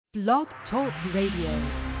Blog Talk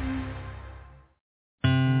Radio.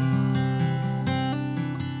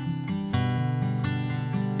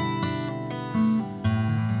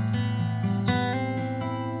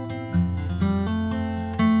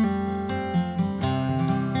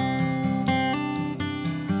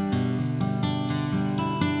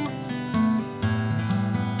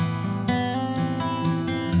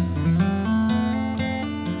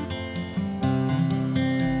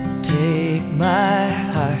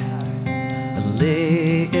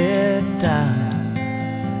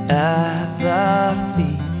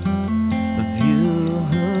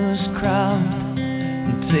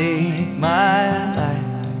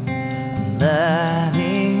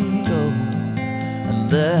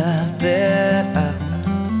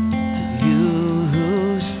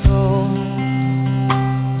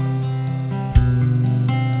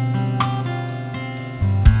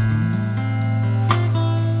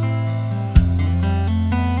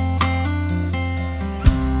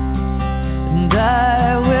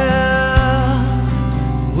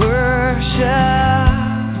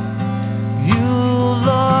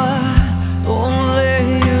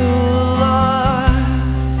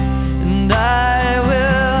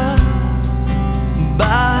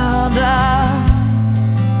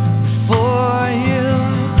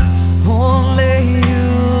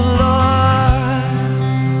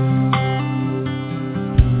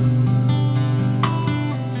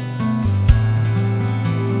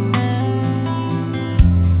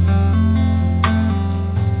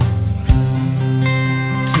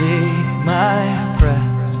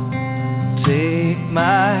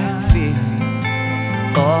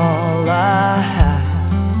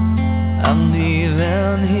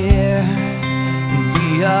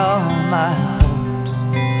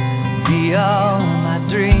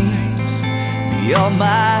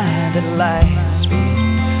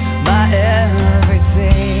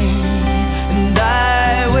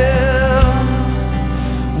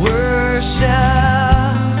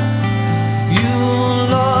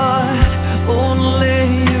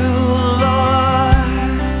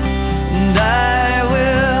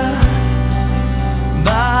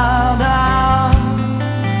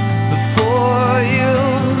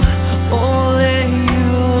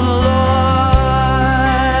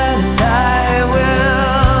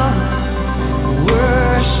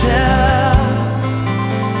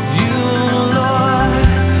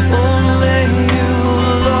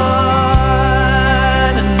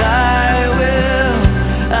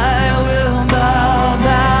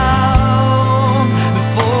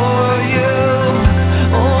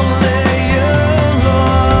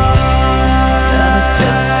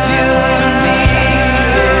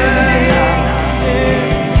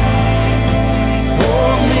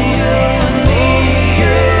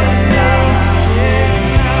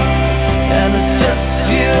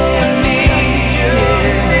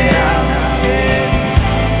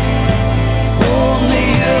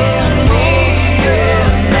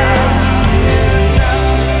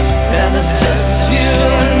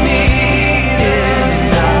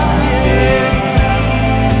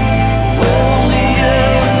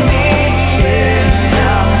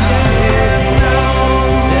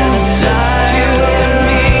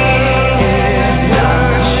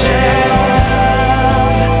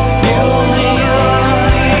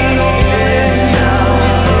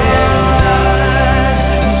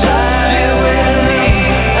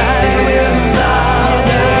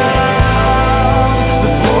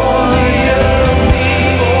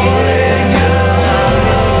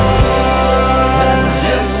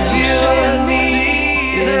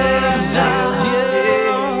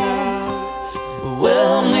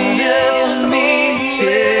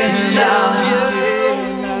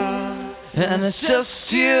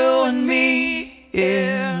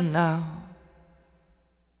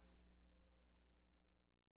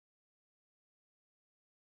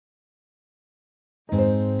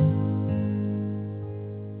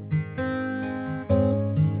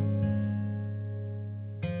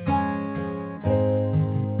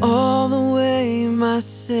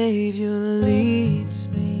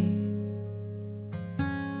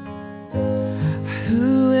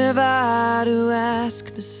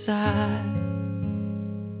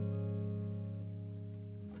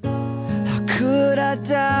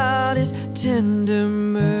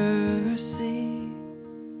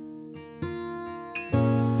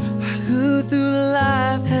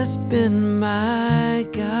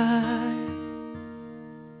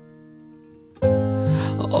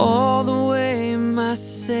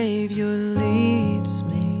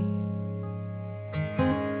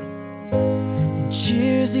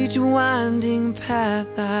 Winding path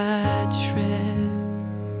I tread,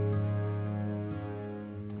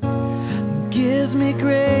 gives me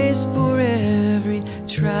grace for every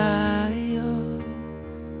trial,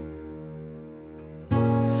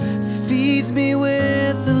 feeds me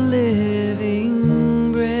with the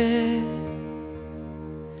living bread.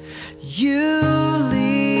 You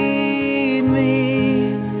lead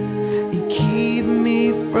me and keep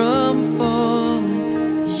me from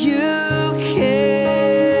falling. You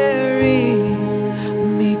carry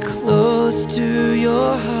me close to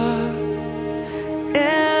your heart,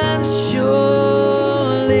 and surely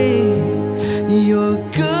your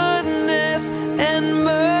goodness and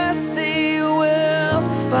mercy will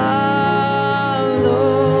follow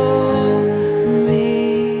me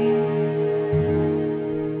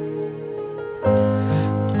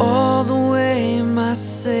all the way. My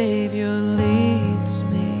Savior leads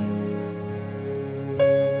me,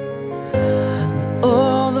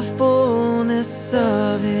 all the fullness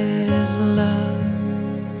of His love,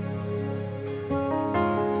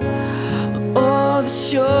 all the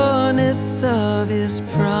sureness of His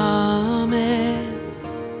promise,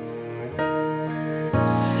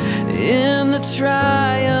 in the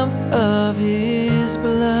triumph of His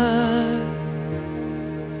blood.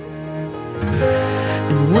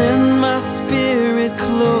 And when my spirit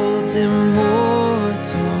clothes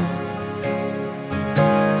immortal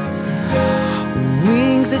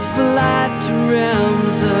wings that fly to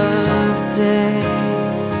realms of day,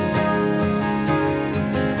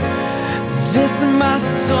 this is my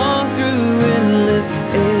song through endless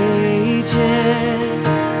ages.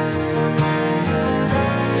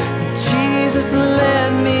 Jesus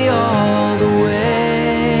led me all the way.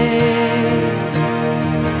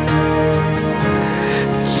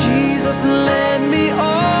 Jesus led me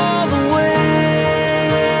all the way.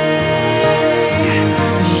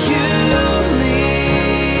 You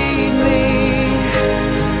lead me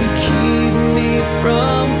and keep me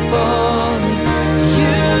from falling.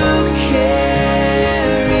 You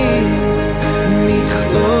carry me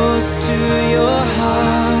close to your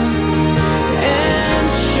heart, and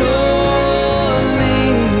surely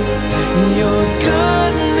your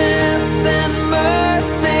goodness and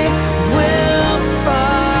mercy will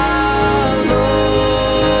follow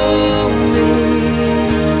me.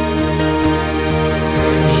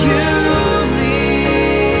 You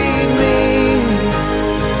lead me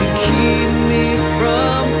and keep me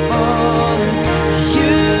from falling.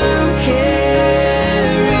 You carry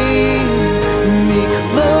me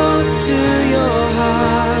close to your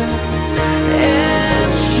heart,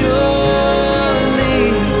 and surely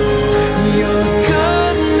your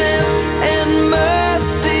goodness and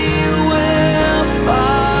mercy will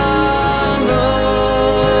follow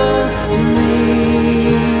me,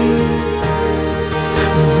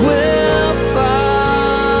 will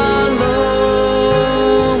follow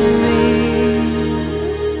me.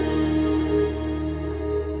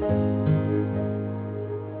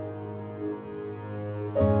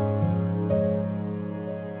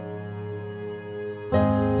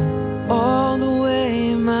 All the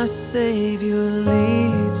way my Savior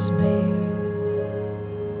leads me,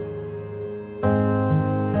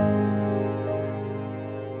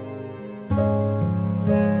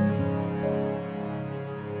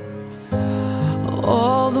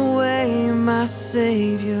 all the way my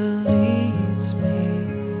Savior leads me.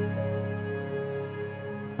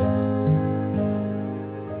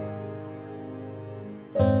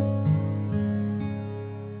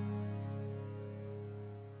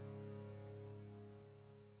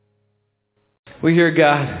 We're here,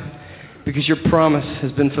 God, because your promise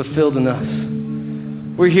has been fulfilled in us.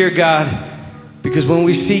 We're here, God, because when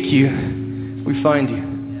we seek you, we find you.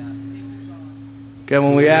 God,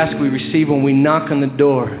 when we ask, we receive. When we knock on the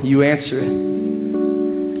door, you answer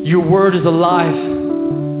it. Your word is alive.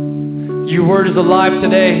 Your word is alive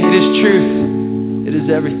today. It is truth. It is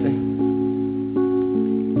everything.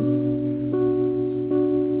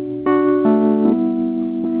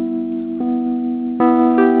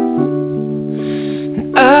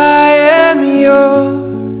 I am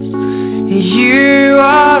yours, you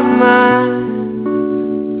are mine.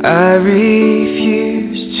 I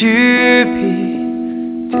refuse to be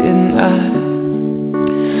denied.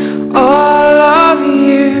 All of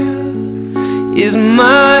you is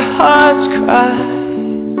my heart's cry.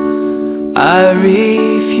 I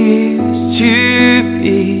refuse to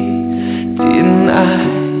be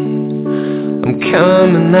denied. I'm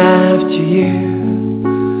coming after you.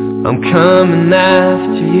 I'm coming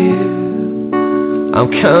after you. I'm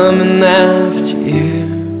coming after you.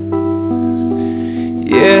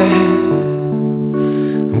 Yeah,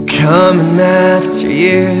 I'm coming after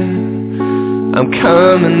you. I'm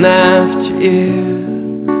coming after you.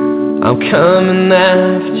 I'm coming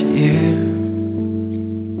after you.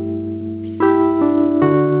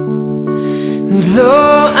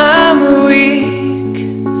 Though I'm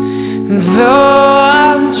weak, though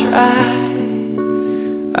I'm dry,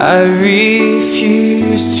 I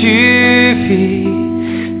refuse to be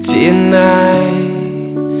denied.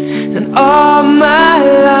 And all my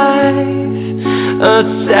life a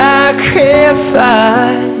sacrifice,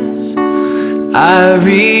 I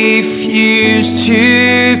refuse to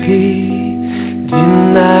be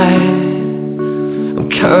denied. I'm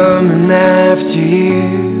coming after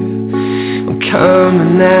you, I'm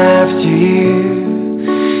coming after you,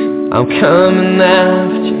 I'm coming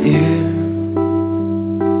after you.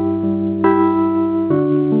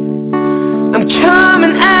 I'm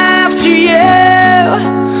coming after you,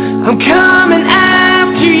 I'm coming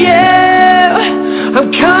after you,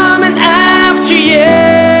 I'm coming after you,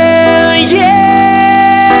 yeah.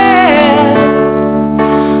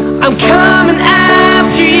 I'm coming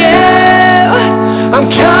after you, I'm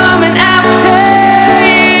coming after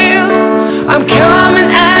you, I'm coming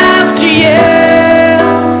after you,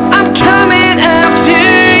 I'm coming after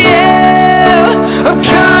you, I'm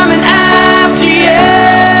coming after you,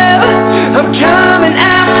 I'm coming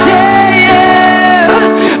after you,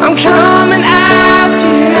 I'm coming after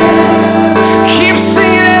you. Keep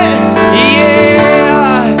singing, yeah.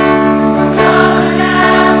 I'm coming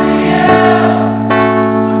after you,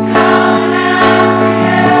 I'm coming after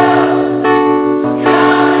you, I'm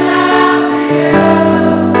coming after you,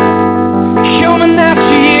 I'm coming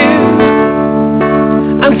after you,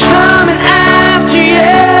 coming after you,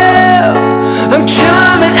 I'm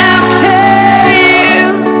coming after you,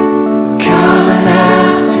 coming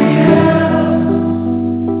after you,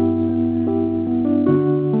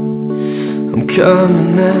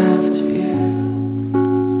 coming after you.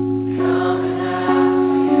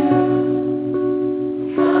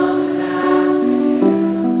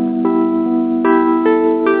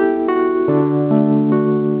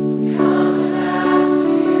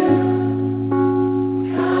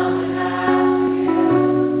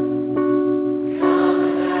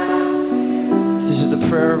 This is the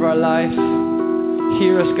prayer of our life.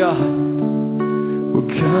 Hear us, God. We're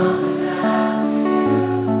coming.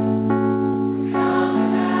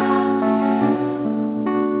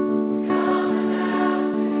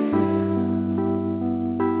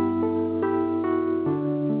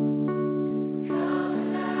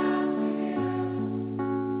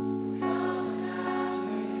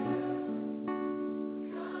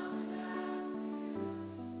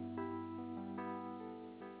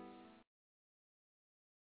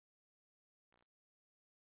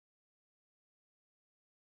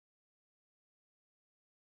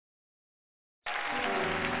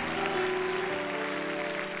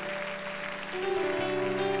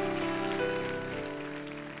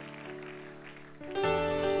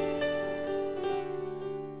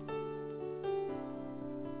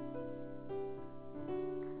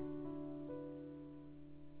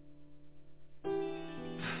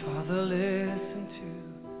 Father, listen to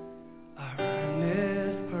our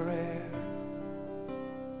earnest prayer.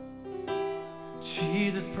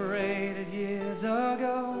 Jesus prayed it years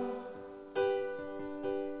ago,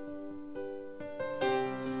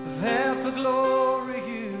 that the glory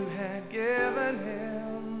you had given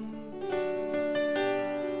him,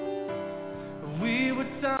 we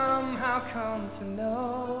would somehow come to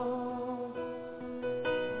know.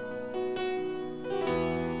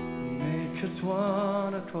 Make us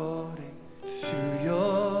one according to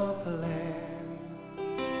your plan.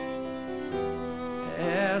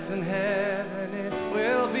 As in heaven it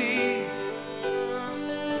will be,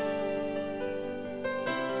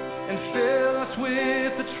 and fill us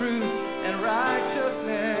with the truth and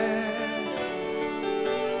righteousness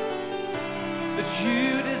that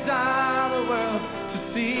you desire the world to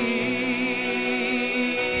see.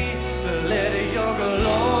 Let your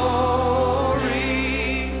glory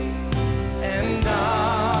and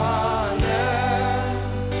honor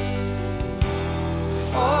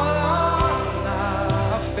fall on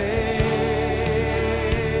our faith.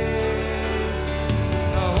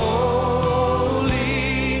 Holy,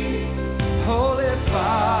 holy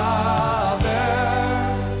Father,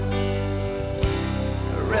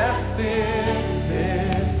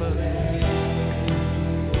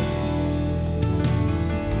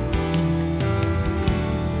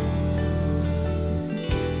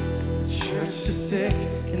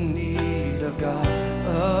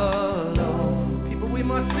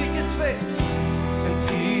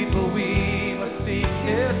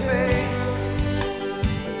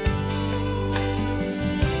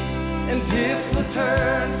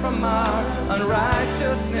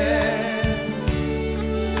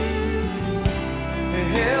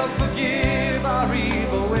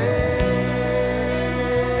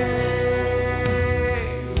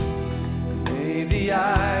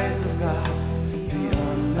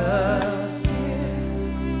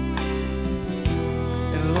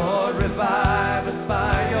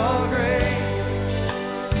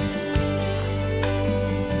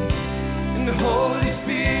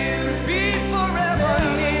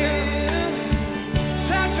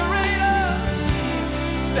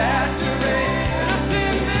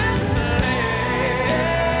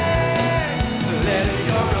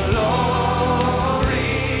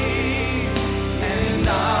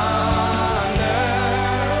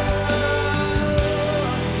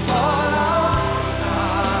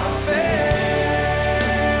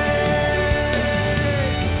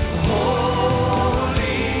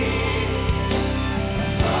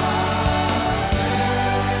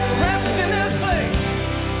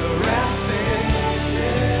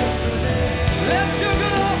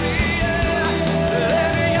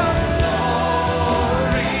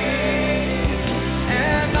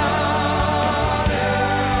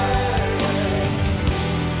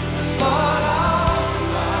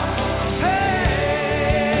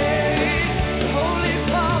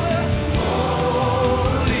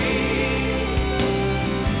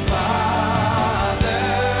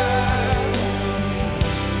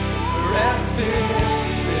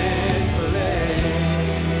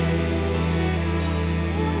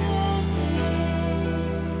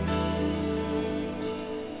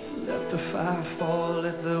 Let the fire fall,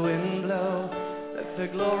 let the wind blow, let the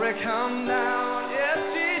glory come down. Yes,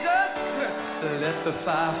 Jesus. Let the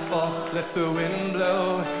fire fall, let the wind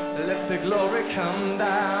blow, let the glory come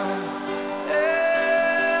down.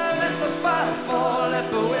 Yeah, let the fire fall,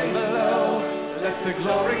 let the wind blow, let the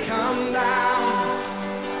glory come down.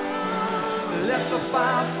 Let the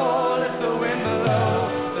fire fall, let the wind blow,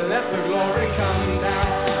 let the glory come down.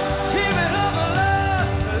 Hear it of the Lord,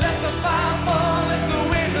 let the fire fall, let the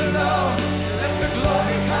wind blow, let the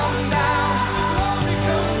glory come down. Glory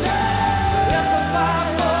come down. Let the fire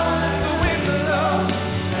fall, let the wind blow,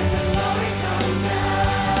 let the glory come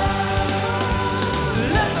down.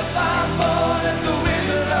 Let the fire fall, let the wind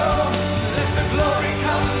blow, let the glory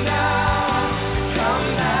come down. Come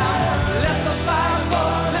down. Let the fire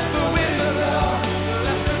fall, let the wind blow,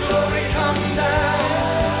 let the glory come down.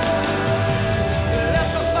 Let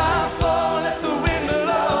the fire fall, let the wind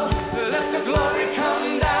blow, let the glory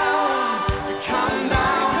come down. Come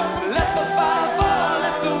down. Let the fire fall,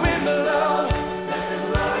 let the wind blow, let the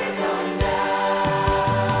glory come down.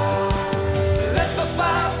 Let the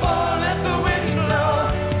fire fall, let the wind blow,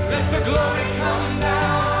 let the glory come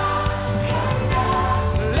down.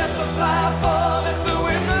 Let the fire fall, let the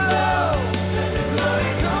wind blow, let the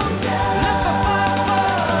glory come down. Let the fire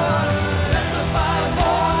fall, let the fire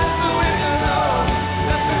fall, let the wind blow,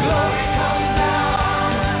 let the glory come down.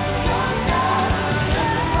 Come down. Let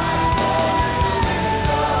the fire fall, let the wind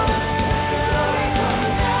blow, let the glory come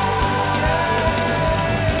down.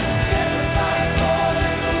 Let the fire fall,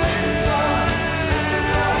 let the wind blow, let the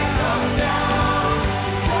glory come down.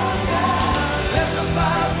 Come down. Let the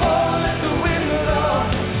fire fall, let the wind blow,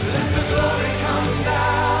 let the glory come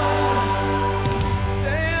down.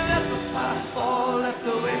 Say, let the fire fall, let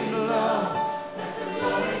the wind blow, let the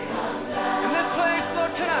glory come down. In this place,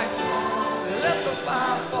 Lord, tonight, let the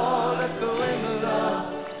fire fall, let the wind blow,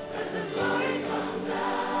 let the glory come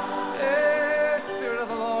down. Hey, Spirit of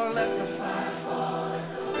the Lord, let the fire fall, let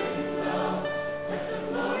the wind blow, let the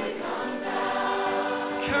glory come down.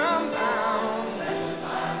 Come down. Let the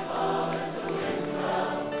fire fall, let the wind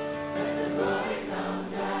blow, let the glory come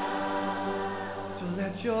down. So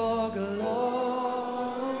let your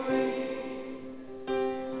glory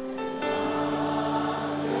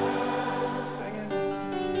sing it.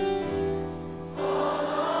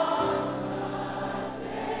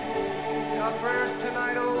 Hear our prayers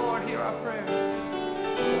tonight, oh Lord, hear our prayers.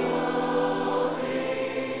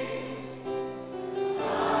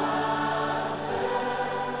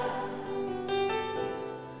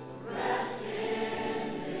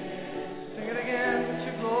 Sing it again. Let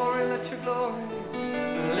your glory, let your glory,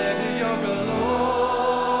 let your glory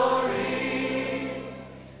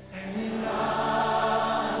and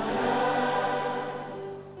honor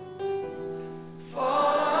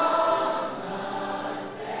fall on us.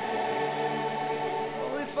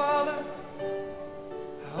 Holy Father,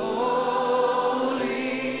 Holy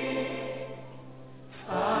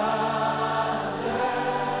Father,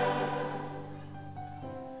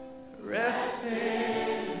 rest in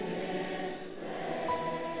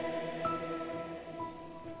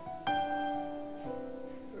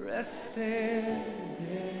Rest in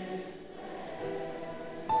this.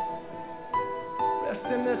 Rest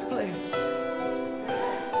in this place.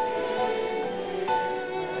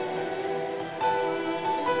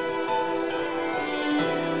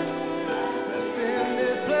 Rest in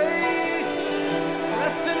this place.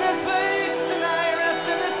 Rest in this place tonight. Rest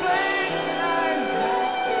in this place tonight.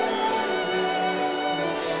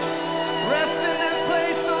 Rest in this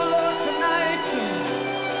place, oh Lord, tonight.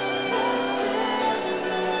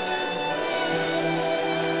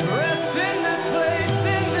 Rest in this place,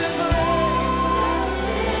 in this place.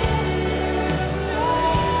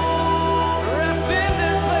 Rest in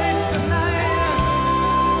this place tonight.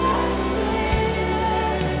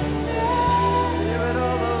 Spirit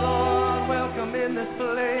of the Lord, welcome in this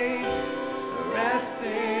place. Rest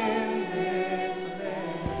in this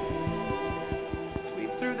place.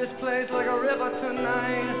 Sweep through this place like a river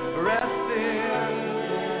tonight. Rest in.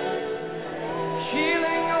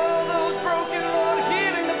 Healing all those broken, Lord,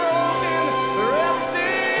 healing the broken. Rest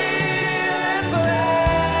in this place.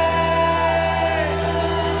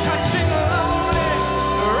 Touching the lonely.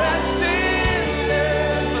 Rest in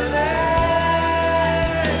this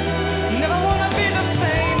place. Never wanna be the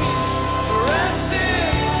same. Rest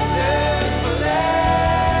in this place.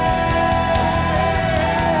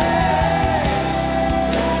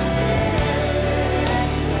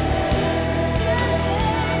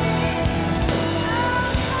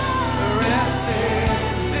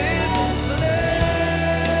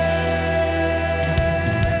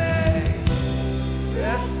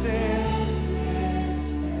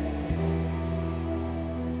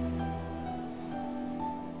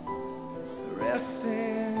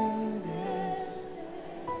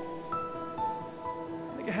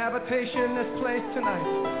 habitation in this place tonight.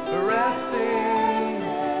 Resting.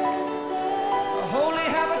 A holy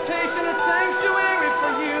habitation, a sanctuary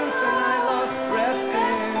for you tonight, Lord.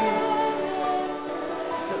 Resting.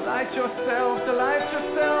 Delight yourself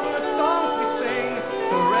in the songs we sing.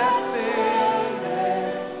 Resting.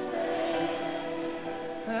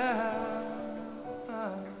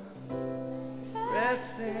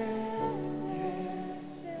 Resting.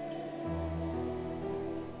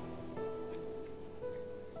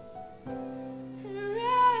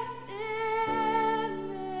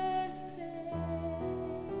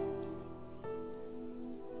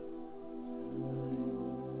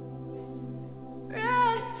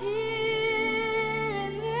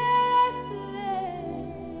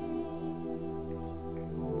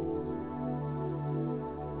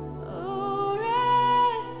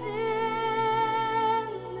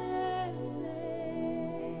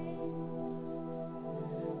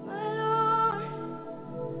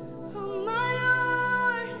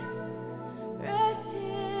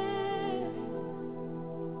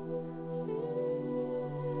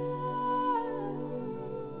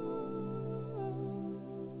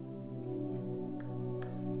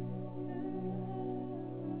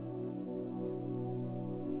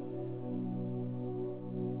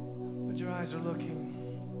 Are looking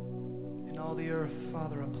in all the earth,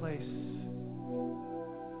 Father, a place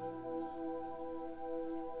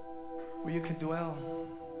where you can dwell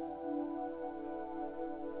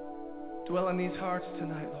in these hearts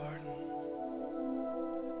tonight, Lord.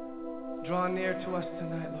 Draw near to us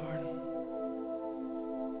tonight, Lord.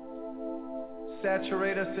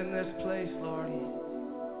 Saturate us in this place, Lord.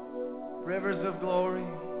 Rivers of glory,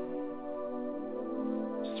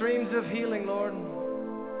 streams of healing, Lord.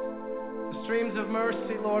 Streams of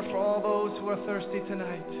mercy, Lord, for all those who are thirsty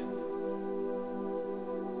tonight.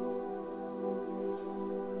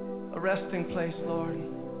 A resting place, Lord.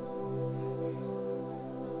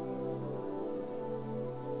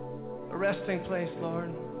 A resting place,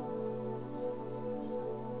 Lord.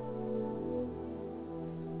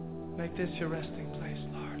 Make this your resting place,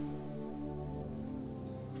 Lord.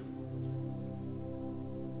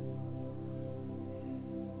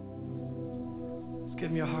 Just give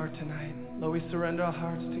me your heart tonight. Lord, we surrender our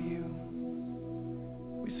hearts to you.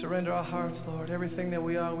 We surrender our hearts, Lord. Everything that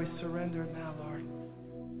we are, we surrender it now, Lord.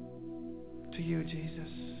 To you, Jesus.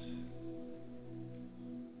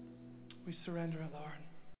 We surrender it, Lord.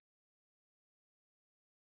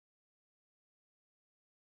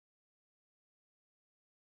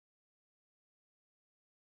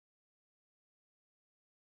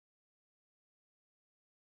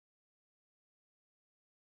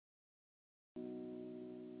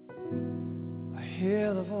 I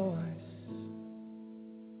hear the voice.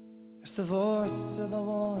 It's the voice of the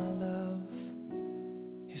one I love.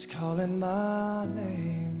 He's calling my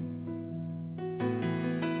name.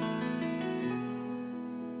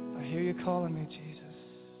 I hear you calling me, Jesus.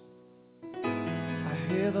 I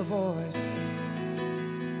hear the voice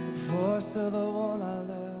of the one I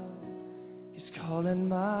love. He's calling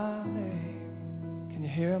my name. Can you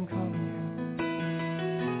hear him calling you?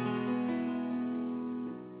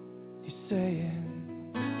 He's saying,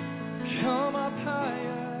 come up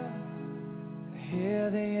higher and hear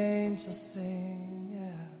the angels sing,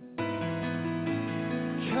 yeah.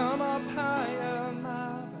 Come up higher,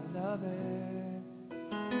 my beloved.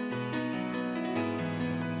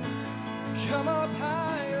 Come up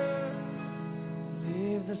higher,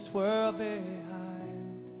 leave this world behind.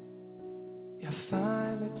 You'll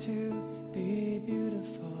find it to be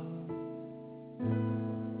beautiful.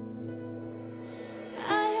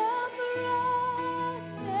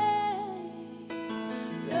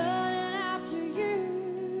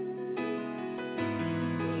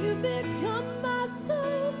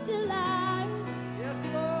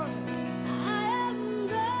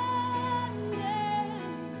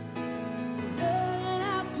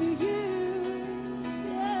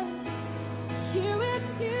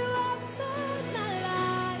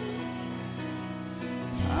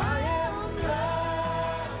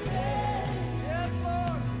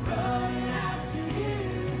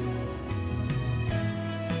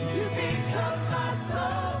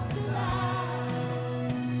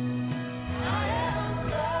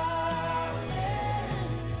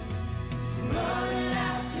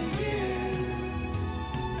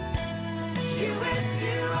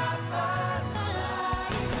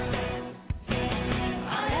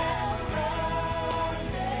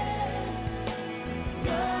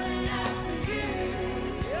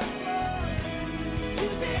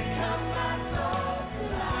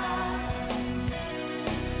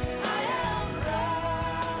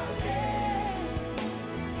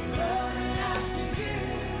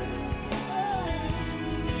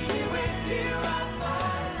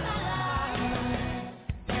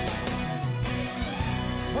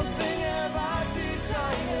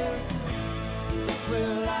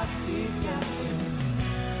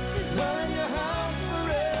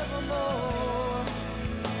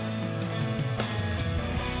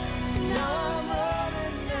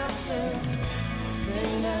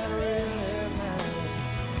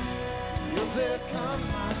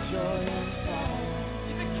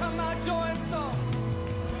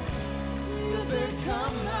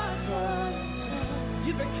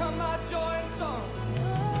 You become my joy and song.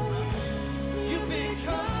 You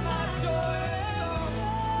become my joy and song.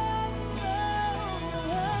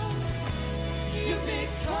 You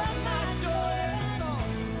become my joy and song.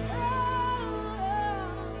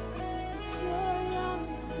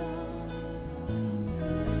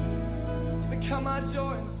 You become my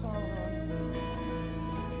joy and song.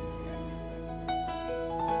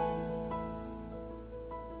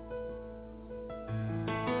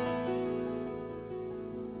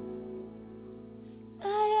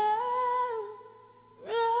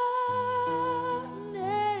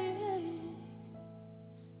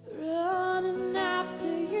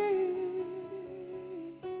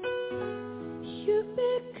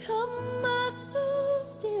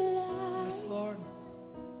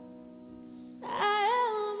 I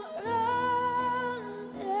am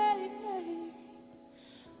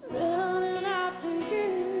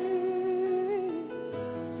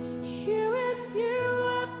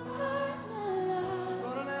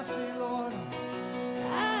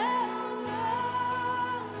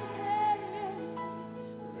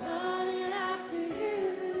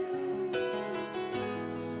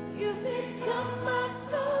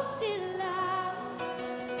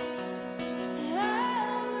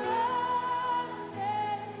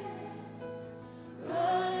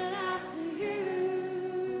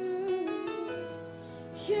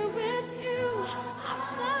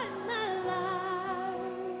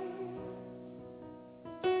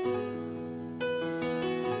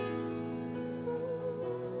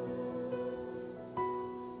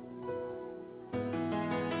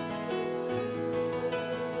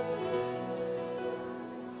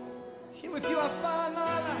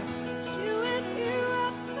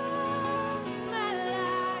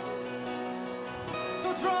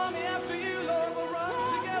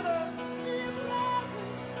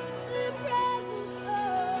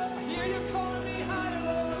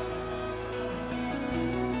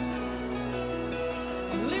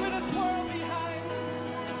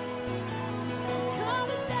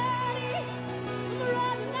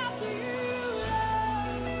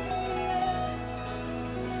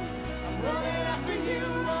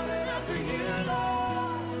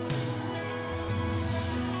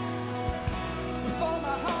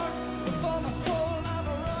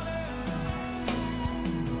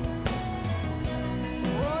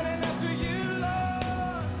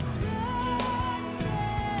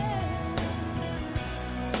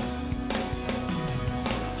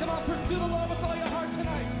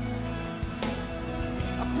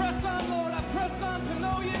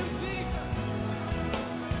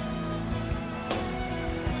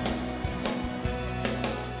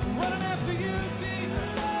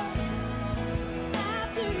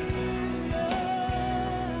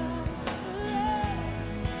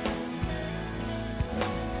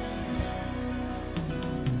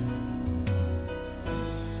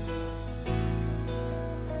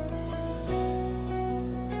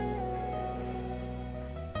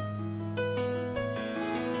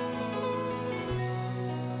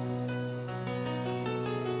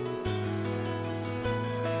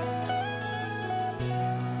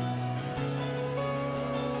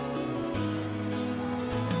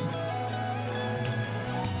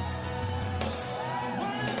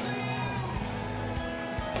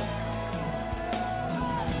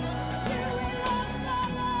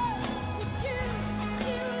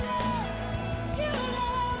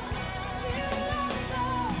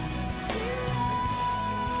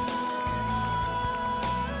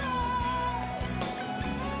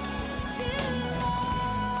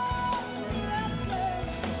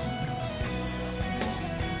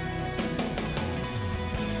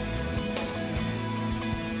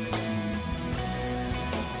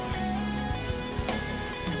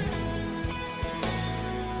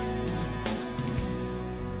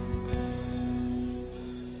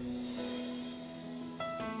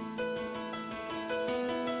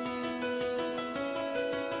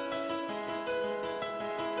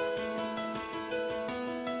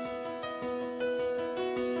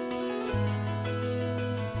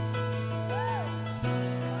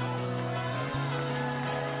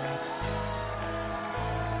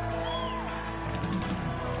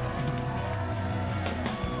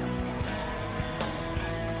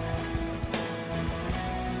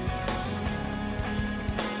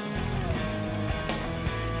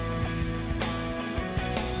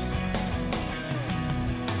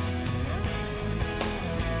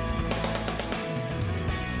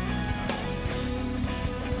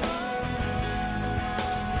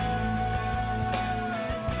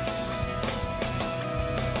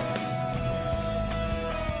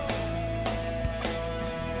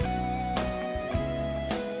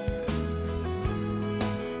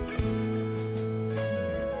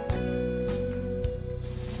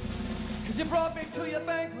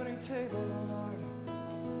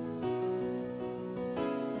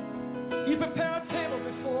prepare a table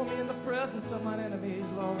before me in the presence of mine enemies,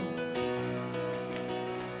 Lord.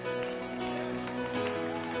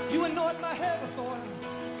 You anoint my head with oil.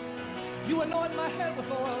 You anoint my head with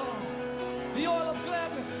oil. The oil of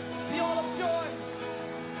gladness, the oil of joy.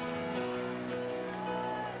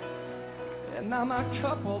 And now my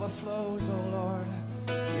cup overflows, oh Lord.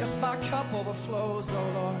 Yes, my cup overflows, oh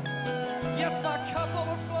Lord. Yes, my cup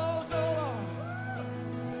overflows, oh Lord.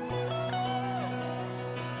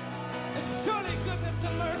 And surely goodness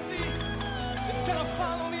and mercy is going to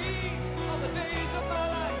follow me all the days of my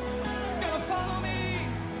life. It's going to follow me.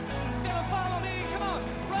 It's going to follow me. Come on,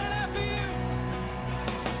 running after you.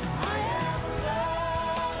 I am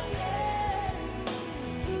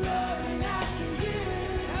running after you.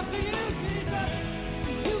 After you, Jesus.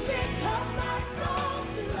 You become my song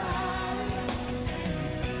to life.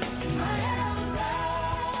 I am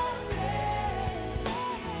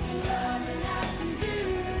running after you.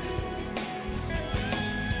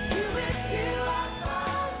 You rescue us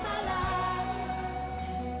all my life.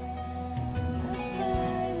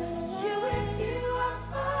 You rescue us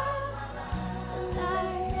all my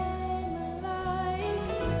life.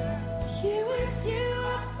 You rescue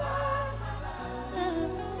us all my life.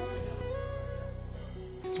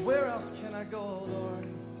 To where else can I go, oh Lord?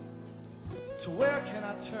 To where can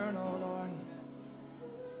I turn, oh Lord?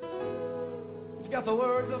 You've got the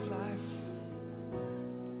words of life.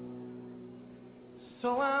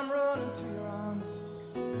 So I'm running to your arms.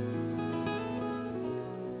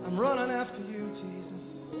 I'm running after you, Jesus.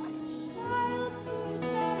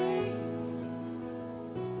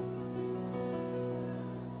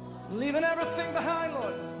 Leaving everything behind,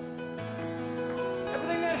 Lord.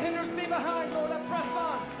 Everything that hinders me behind, Lord, I press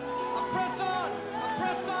on. I press on. I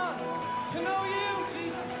press on to know you,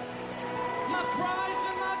 Jesus. My prize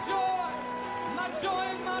and my joy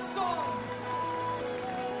and my song.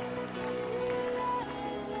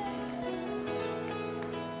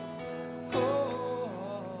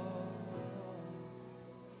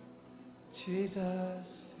 Jesus,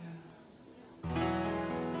 yeah.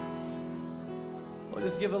 We'll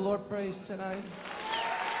just give the Lord praise tonight.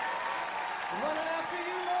 We're running after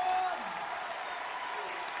you, Lord.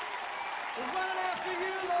 We're running after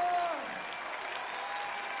you, Lord.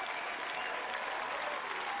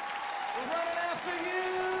 We're running after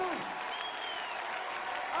you.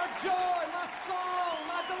 Our joy, my song,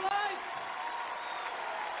 my delight,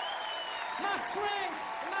 my strength,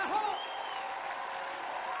 and my hope.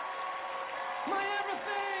 My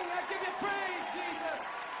everything, I give you praise, Jesus.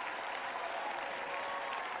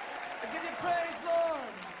 I give you praise,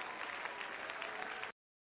 Lord.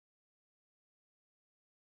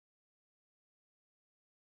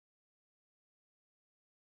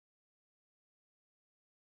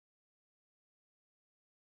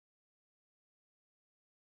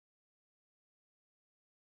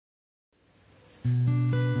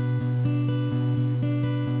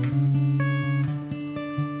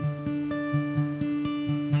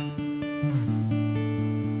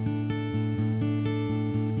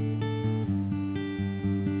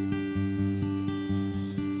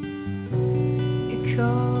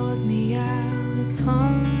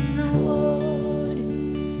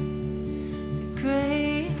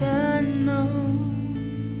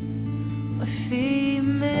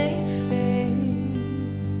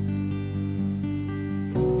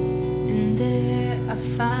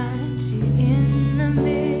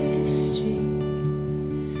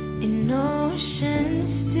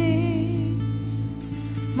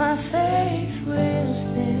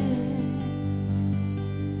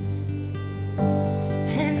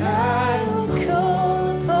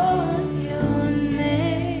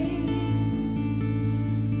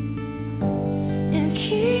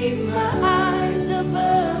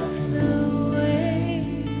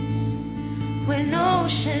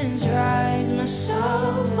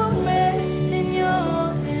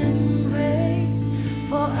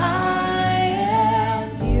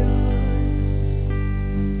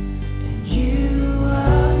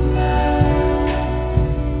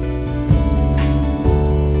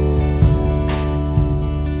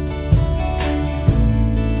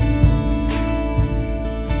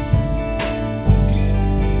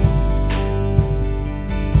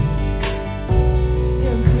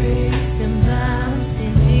 Your grace abounds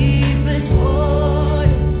in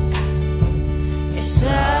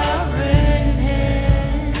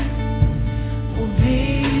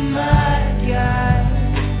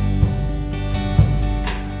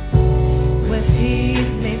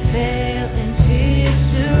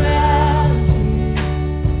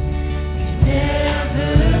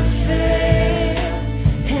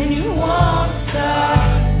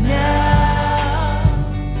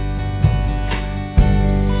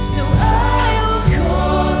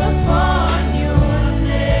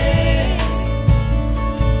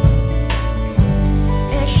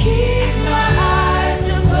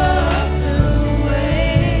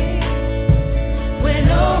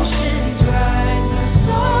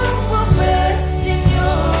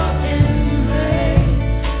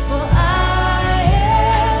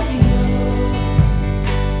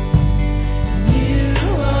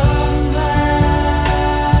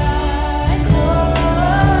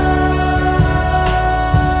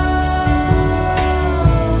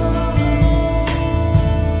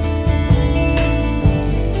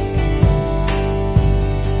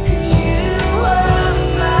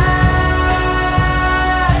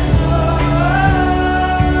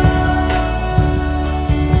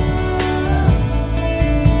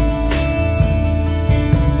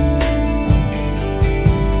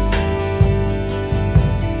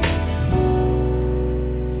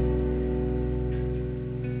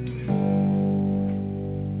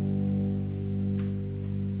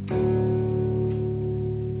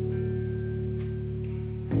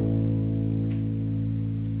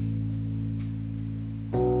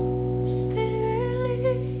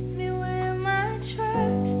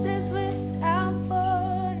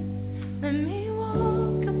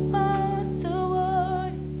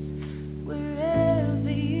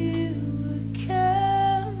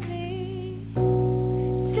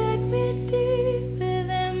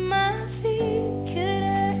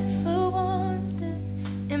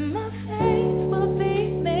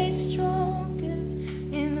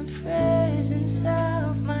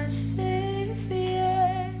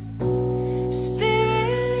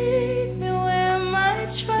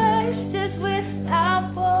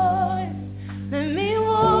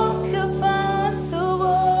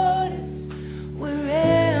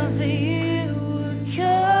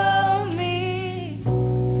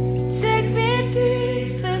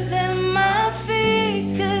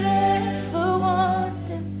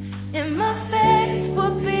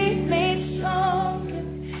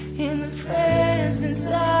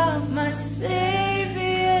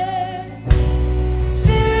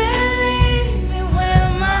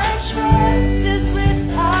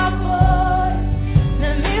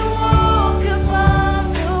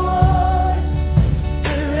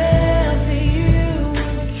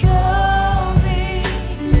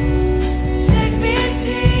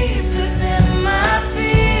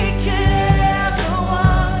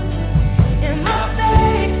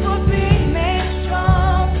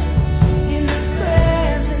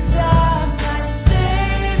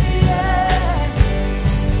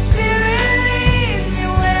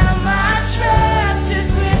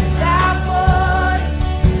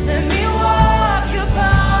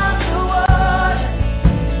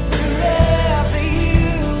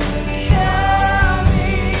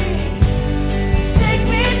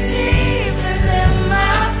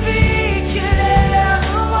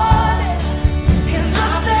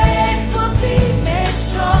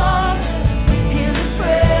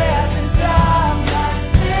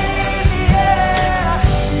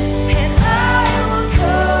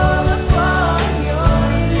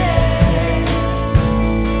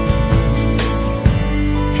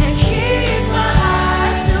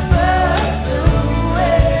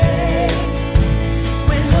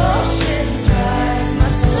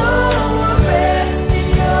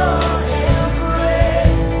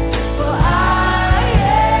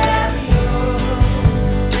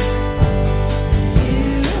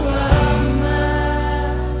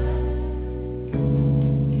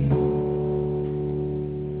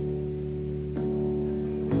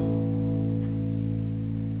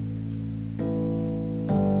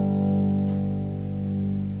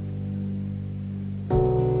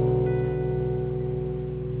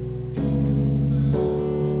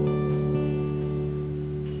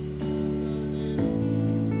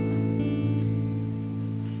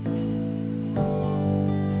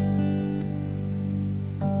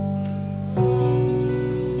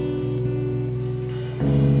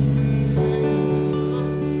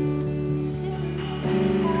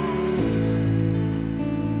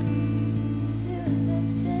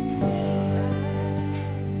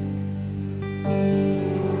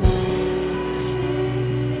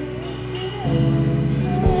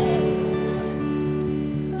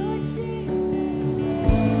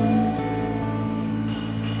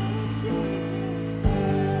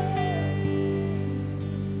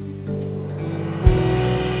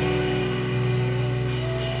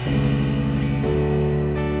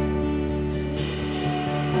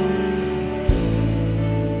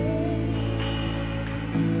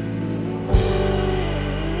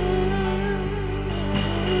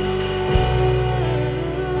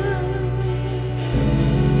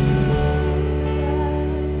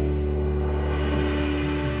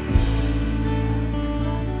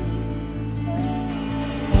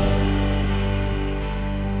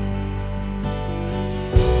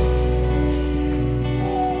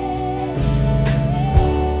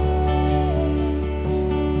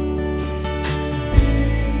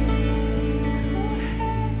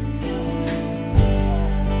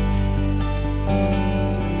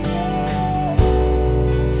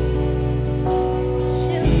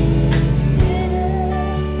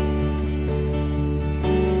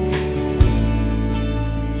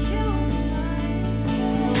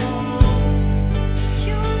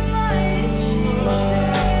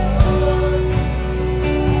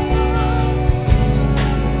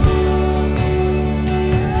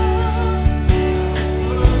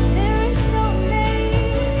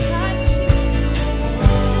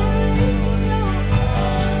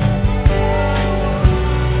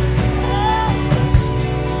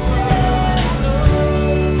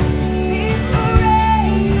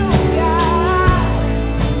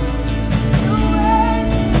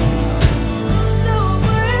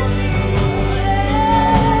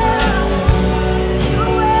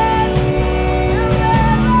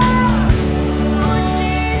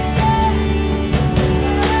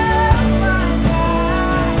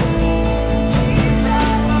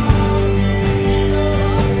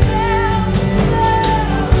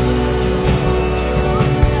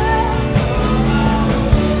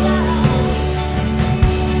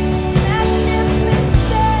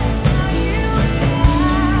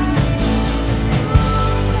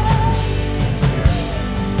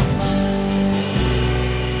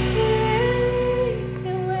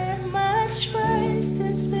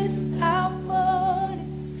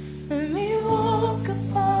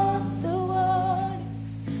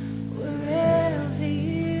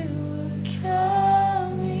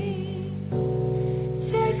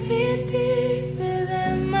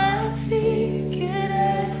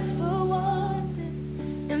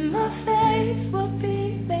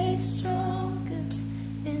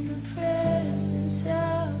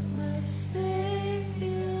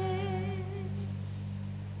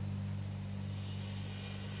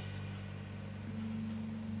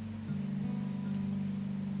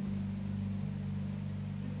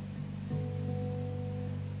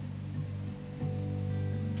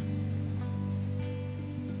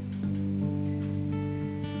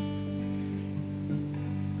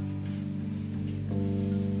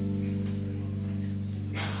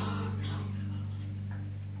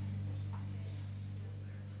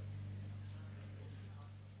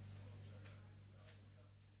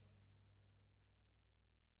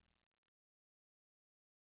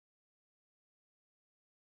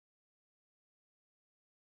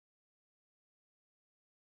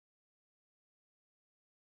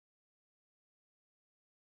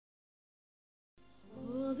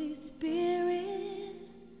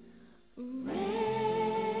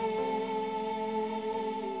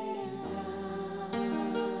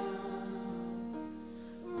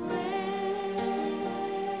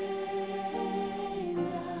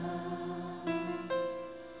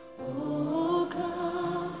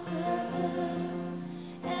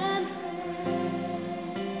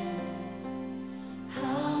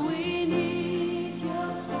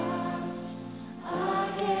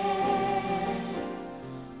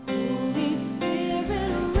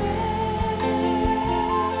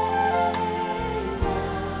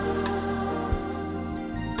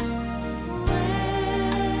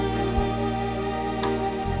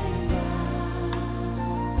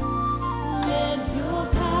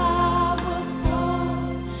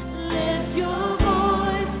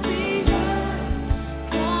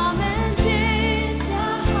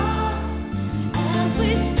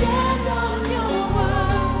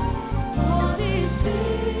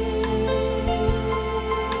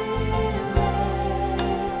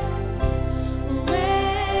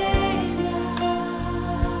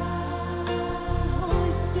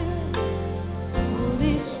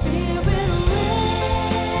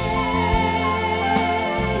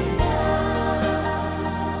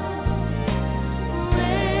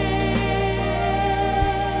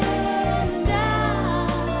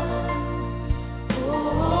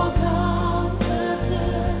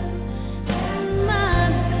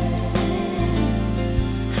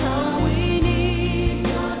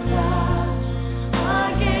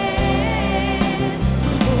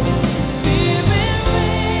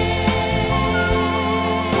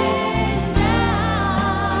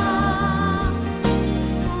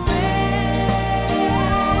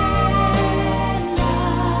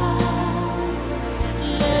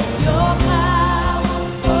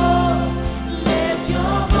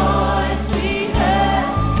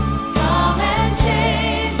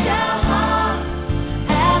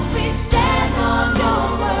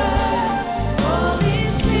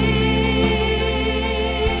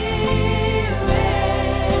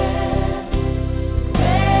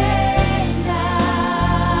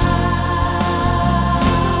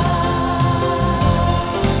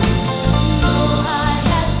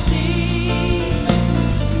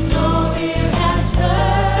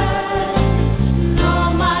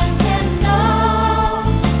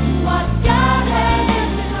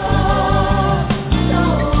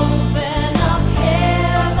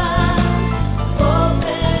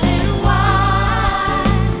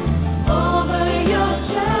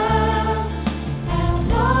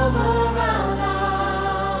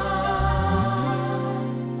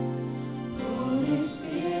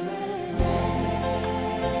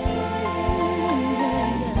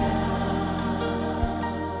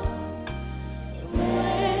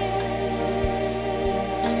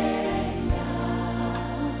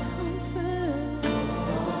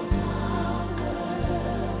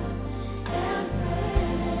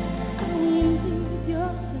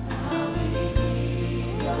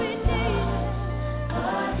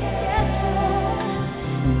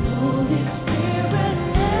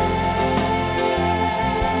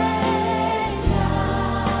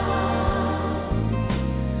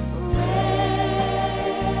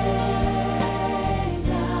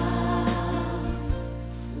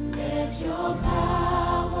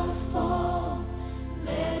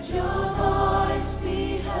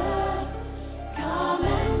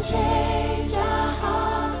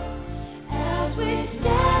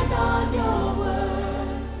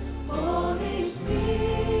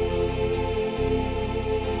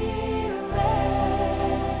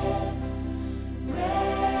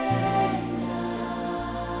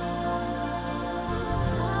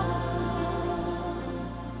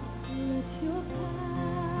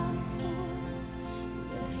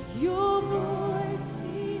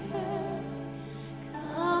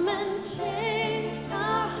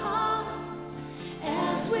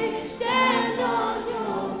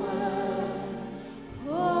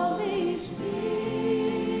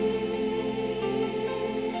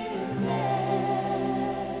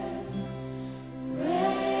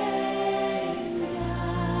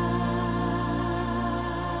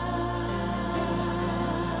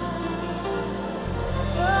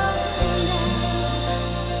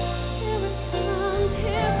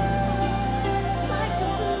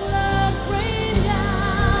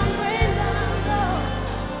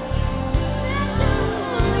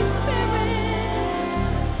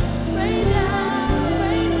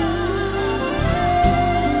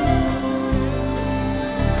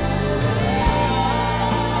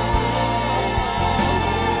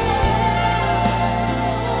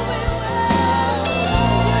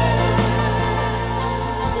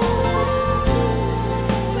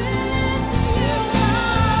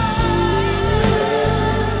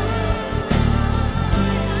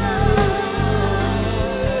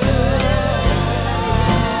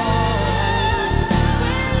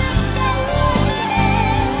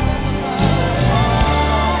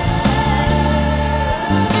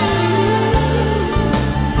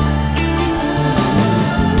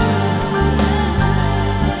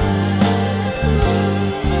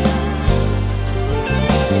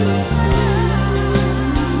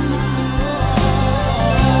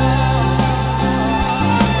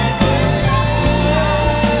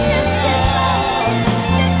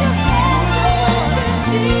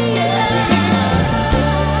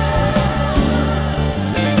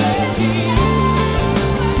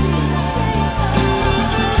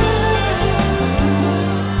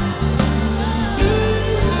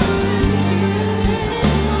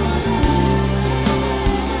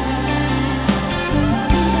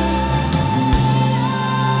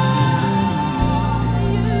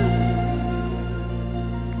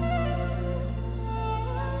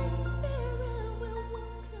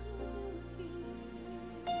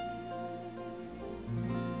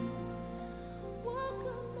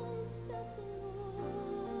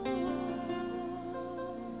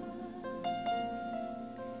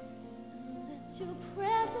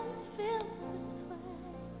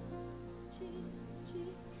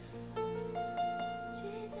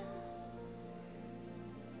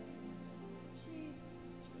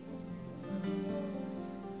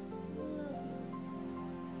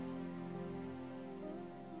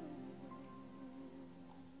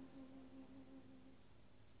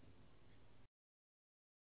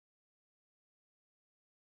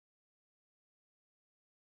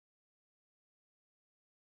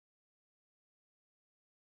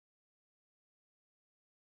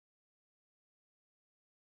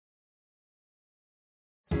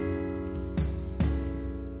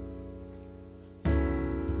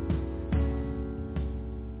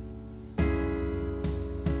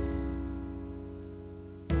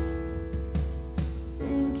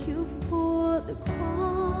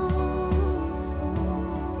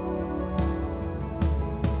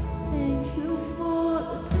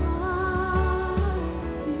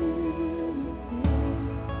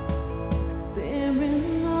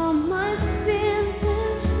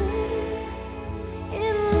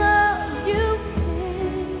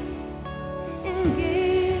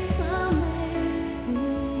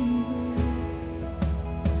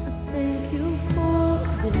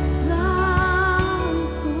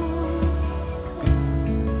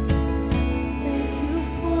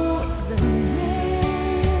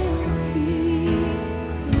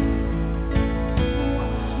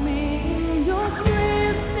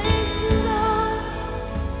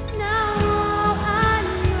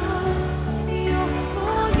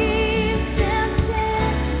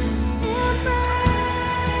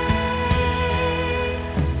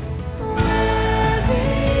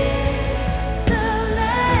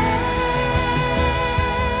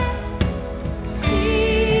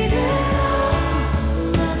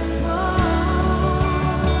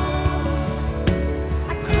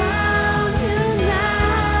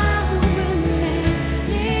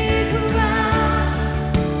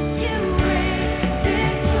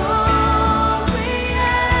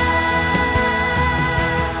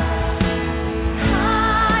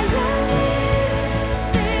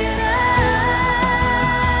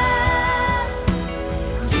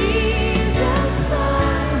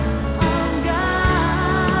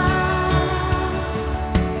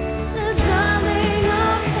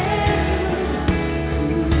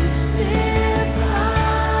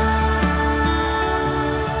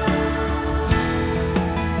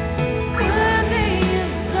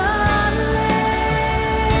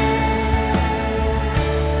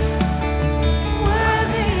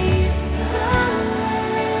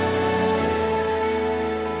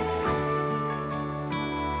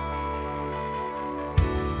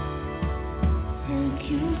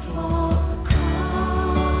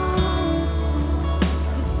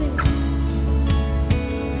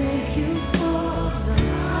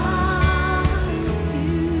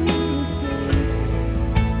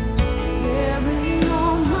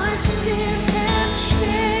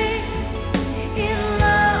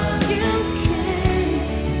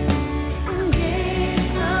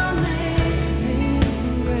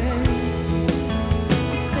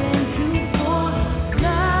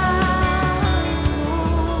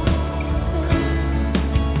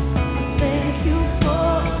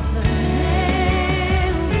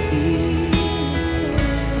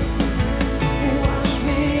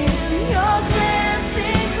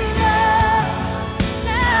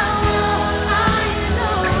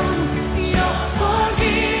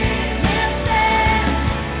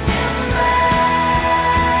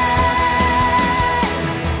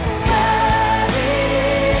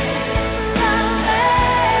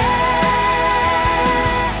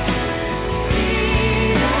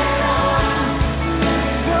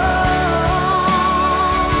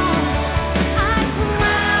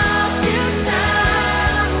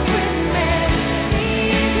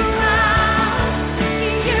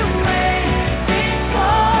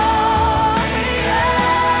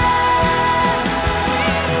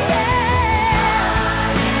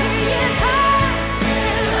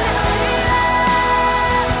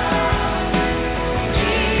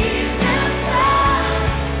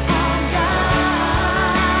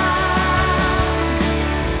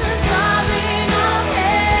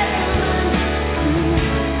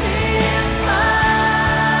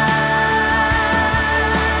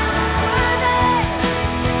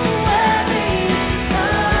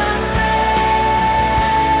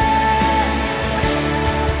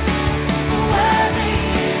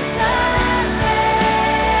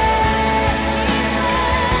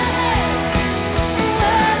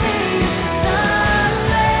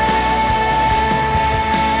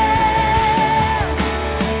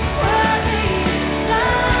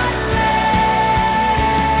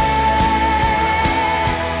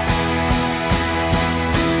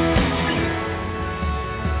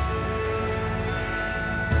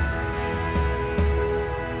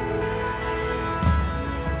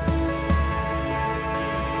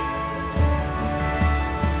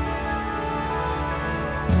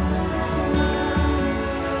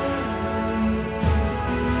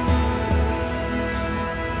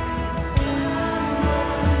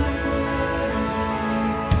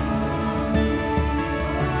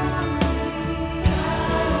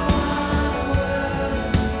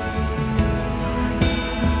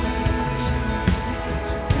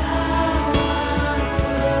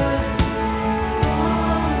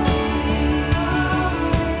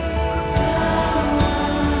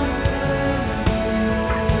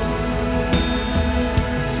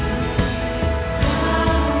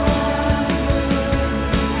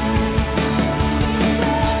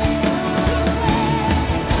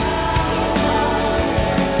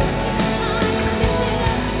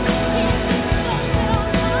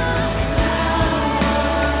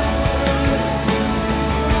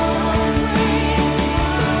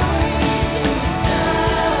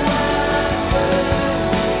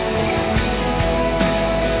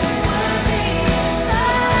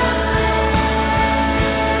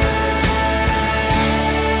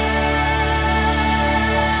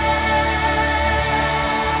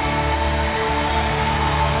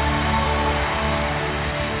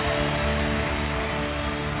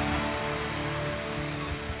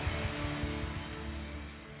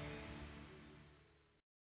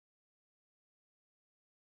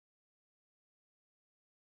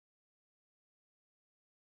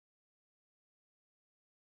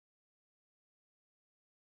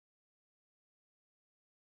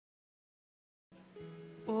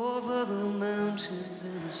Over the mountains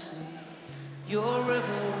and the sea, your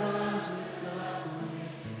river runs with love for me,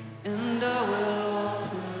 and I will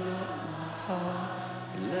open up my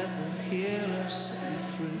heart and let the healer set me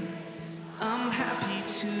free. I'm happy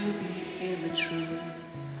to be in the truth,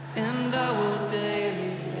 and I will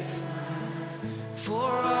daily live for you,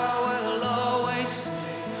 for I will always say,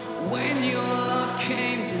 when your love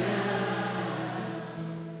came down,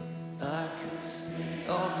 I could sing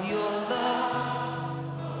of your love.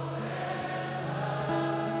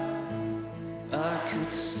 I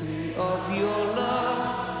could sing of your love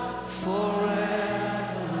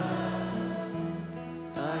forever.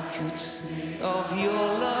 I could sing of your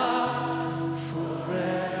love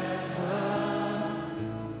forever.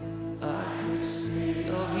 I could sing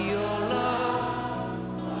of your love.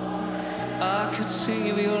 I could sing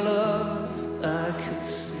of your love. I could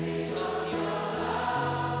sing of your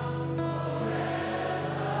love forever.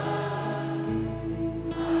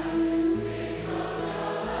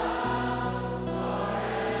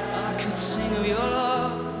 I could sing of your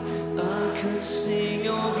love. I could sing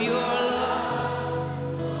of your love.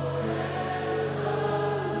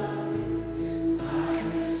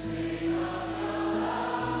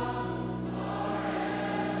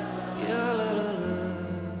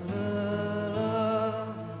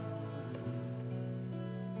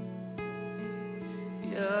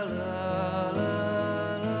 Yeah,